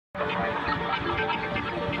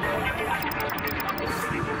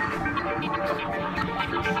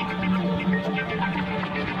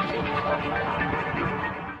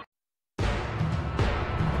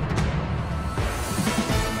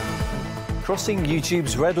Crossing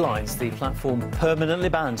YouTube's red lines, the platform permanently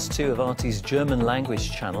bans two of RT's German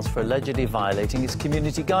language channels for allegedly violating its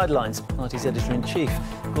community guidelines. RT's editor-in-chief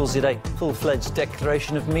calls it a full-fledged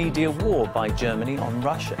declaration of media war by Germany on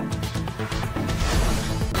Russia.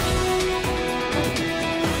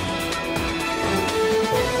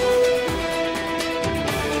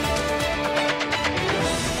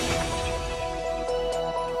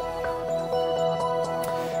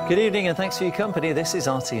 Good evening and thanks for your company. This is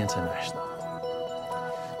RT International.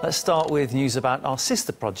 Let's start with news about our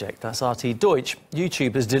sister project, that's RT Deutsch.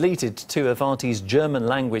 YouTube has deleted two of RT's German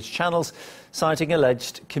language channels, citing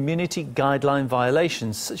alleged community guideline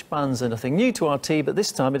violations. Such bans are nothing new to RT, but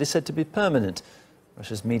this time it is said to be permanent.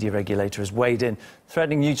 Russia's media regulator has weighed in,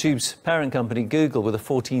 threatening YouTube's parent company Google with a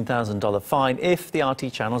 $14,000 fine if the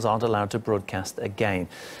RT channels aren't allowed to broadcast again.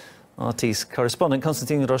 RT's correspondent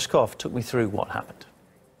Konstantin Rojkov took me through what happened.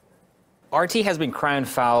 RT has been crying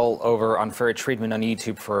foul over unfair treatment on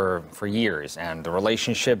YouTube for years, and the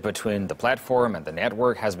relationship between the platform and the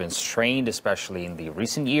network has been strained, especially in the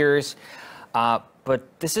recent years. But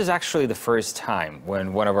this is actually the first time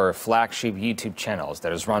when one of our flagship YouTube channels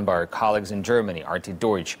that is run by our colleagues in Germany, RT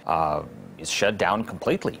Deutsch, is shut down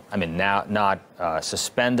completely. I mean, now not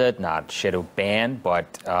suspended, not shadow banned, but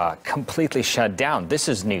completely shut down. This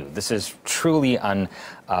is new. This is truly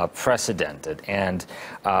unprecedented. And,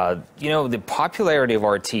 you know, the popularity of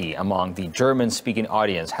RT among the German-speaking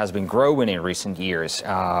audience has been growing in recent years.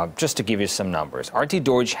 Just to give you some numbers, RT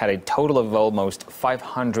Deutsch had a total of almost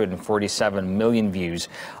 547 million views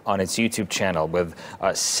on its YouTube channel with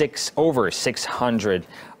over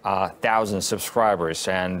 600,000 subscribers,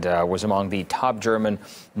 and was among the top German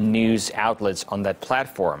news outlets on that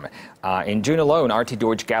platform. In June alone, RT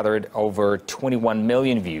Deutsch gathered over 21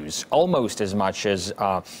 million views, almost as much as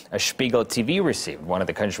Spiegel TV received.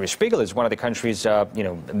 Spiegel is one of the country's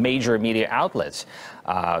major media outlets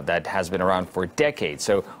that has been around for decades.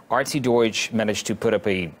 So RT Deutsch managed to put up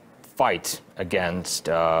a fight against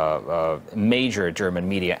major German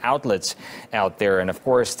media outlets out there. And of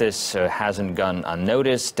course, this hasn't gone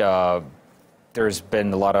unnoticed. There's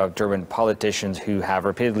been a lot of German politicians who have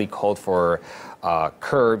repeatedly called for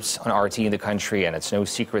curbs on RT in the country, and it's no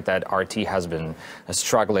secret that RT has been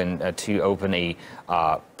struggling to open a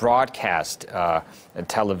broadcast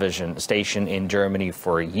television station in Germany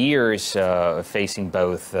for years, facing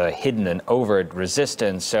both hidden and overt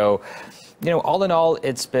resistance. So, you know, all in all,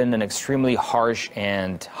 it's been an extremely harsh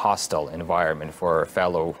and hostile environment for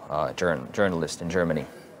fellow journalists in Germany.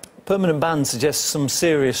 Permanent ban suggests some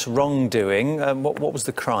serious wrongdoing. What was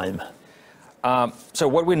the crime? So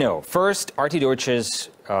what we know, first, RT Deutsch's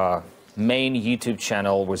main YouTube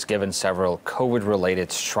channel was given several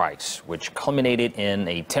COVID-related strikes, which culminated in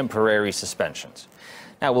a temporary suspensions.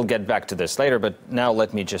 Now, we'll get back to this later, but now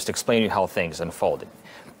let me just explain to you how things unfolded.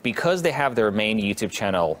 Because they have their main YouTube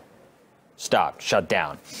channel shut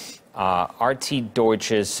down, RT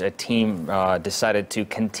Deutsch's team decided to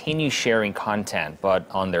continue sharing content, but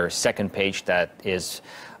on their second page that is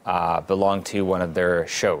belonged to one of their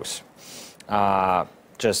shows.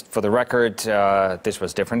 Just for the record, this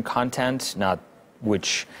was different content, not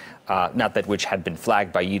that which had been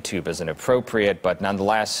flagged by YouTube as inappropriate, but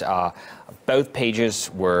nonetheless, both pages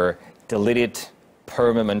were deleted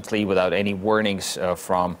permanently without any warnings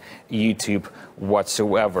from YouTube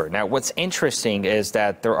whatsoever. Now, what's interesting is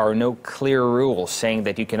that there are no clear rules saying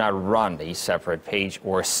that you cannot run a separate page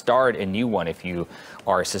or start a new one if you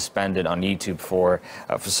are suspended on YouTube for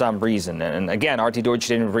some reason. And again, RT Deutsch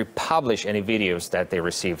didn't republish any videos that they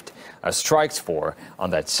received strikes for on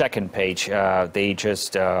that second page. They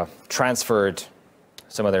just transferred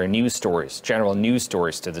some of their news stories, general news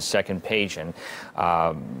stories, to the second page, and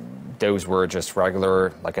those were just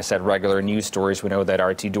regular, like I said, regular news stories. We know that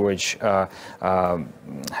RT Deutsch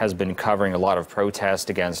has been covering a lot of protest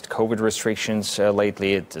against COVID restrictions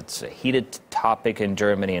lately. It's a heated topic in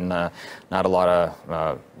Germany, and not a lot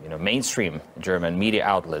of mainstream German media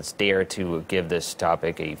outlets dare to give this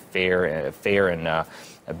topic a fair and a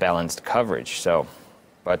balanced coverage. So,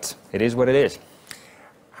 but it is what it is.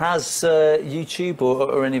 Has YouTube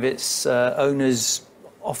or any of its owners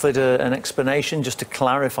offered an explanation just to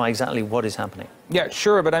clarify exactly what is happening? Yeah,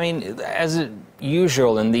 sure. But I mean, as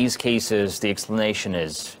usual in these cases, the explanation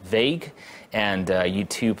is vague. And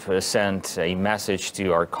YouTube sent a message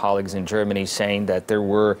to our colleagues in Germany saying that there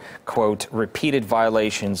were, quote, repeated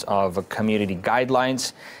violations of community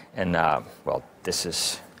guidelines. And, well, this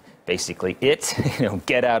is basically it.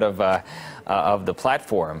 Get out of the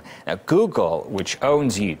platform. Now, Google, which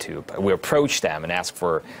owns YouTube, we approached them and asked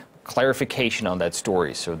for clarification on that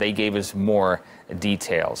story. So they gave us more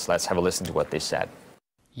details. Let's have a listen to what they said.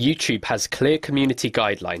 YouTube has clear community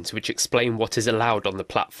guidelines which explain what is allowed on the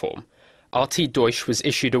platform. RT Deutsch was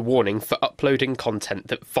issued a warning for uploading content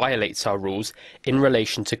that violates our rules in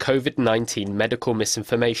relation to COVID-19 medical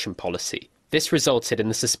misinformation policy. This resulted in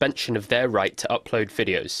the suspension of their right to upload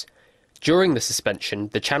videos. During the suspension,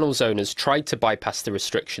 the channel's owners tried to bypass the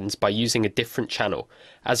restrictions by using a different channel.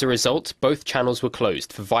 As a result, both channels were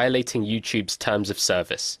closed for violating YouTube's terms of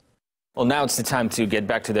service. Well, now it's the time to get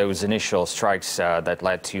back to those initial strikes that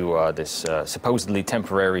led to this supposedly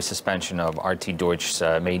temporary suspension of RT Deutsch's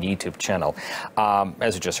main YouTube channel.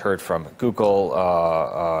 As you just heard from Google,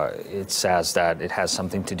 it says that it has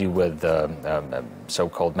something to do with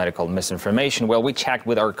so-called medical misinformation. Well, we checked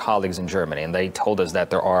with our colleagues in Germany, and they told us that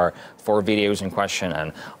there are 4 videos in question,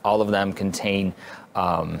 and all of them contain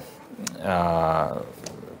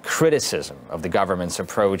criticism of the government's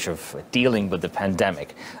approach of dealing with the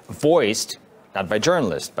pandemic, voiced not by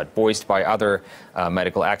journalists, but voiced by other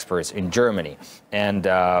medical experts in Germany. And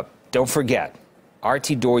don't forget,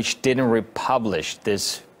 RT Deutsch didn't republish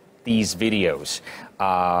these videos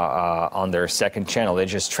on their second channel. They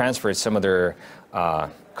just transferred some of their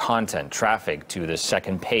content, traffic, to the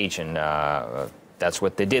second page, and that's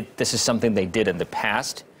what they did. This is something they did in the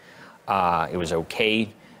past. It was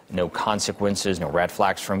okay. No consequences, no red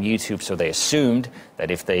flags from YouTube, so they assumed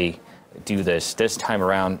that if they do this time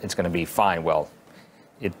around, it's going to be fine. Well,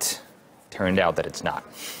 it turned out that it's not.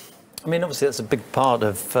 I mean, obviously, that's a big part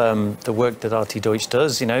of the work that RT Deutsch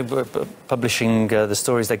does, you know, publishing the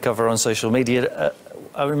stories they cover on social media.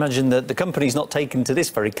 I would imagine that the company's not taken to this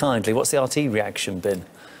very kindly. What's the RT reaction been?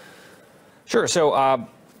 Sure. So,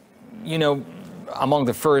 you know, among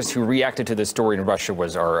the first who reacted to the story in Russia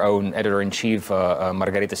was our own editor-in-chief,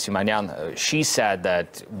 Margarita Simonyan. She said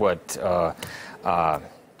that what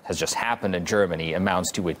has just happened in Germany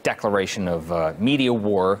amounts to a declaration of media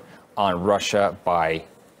war on Russia by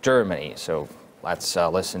Germany. So let's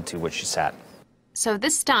listen to what she said. So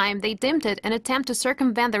this time, they dimmed it in an attempt to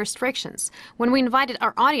circumvent the restrictions when we invited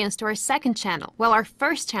our audience to our second channel, while our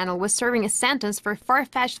first channel was serving a sentence for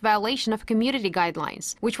far-fetched violation of community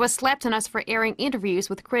guidelines, which was slapped on us for airing interviews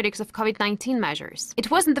with critics of COVID-19 measures.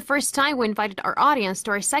 It wasn't the first time we invited our audience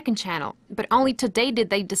to our second channel, but only today did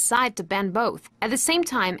they decide to ban both. At the same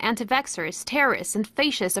time, anti-vaxxers, terrorists, and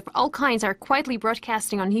fascists of all kinds are quietly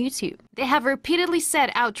broadcasting on YouTube. They have repeatedly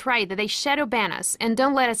said outright that they shadow ban us and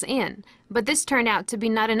don't let us in. But this turned out to be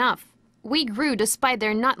not enough. We grew despite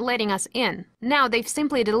their not letting us in. Now they've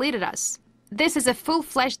simply deleted us. This is a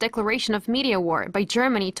full-fledged declaration of media war by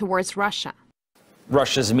Germany towards Russia.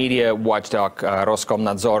 Russia's media watchdog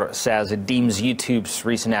Roskomnadzor says it deems YouTube's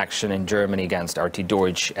recent action in Germany against RT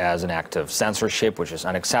Deutsch as an act of censorship, which is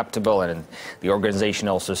unacceptable. And the organization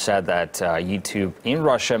also said that YouTube in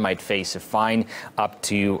Russia might face a fine up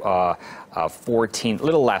to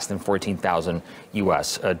little less than $14,000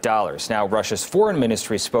 US. Now, Russia's foreign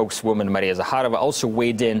ministry spokeswoman Maria Zakharova also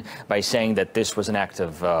weighed in by saying that this was an act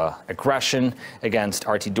of aggression against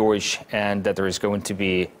RT Deutsch and that there is going to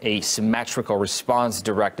be a symmetrical response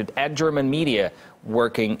directed at German media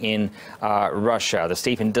working in Russia. The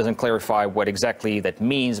statement doesn't clarify what exactly that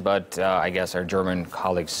means, but I guess our German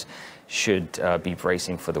colleagues should be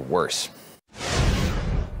bracing for the worst.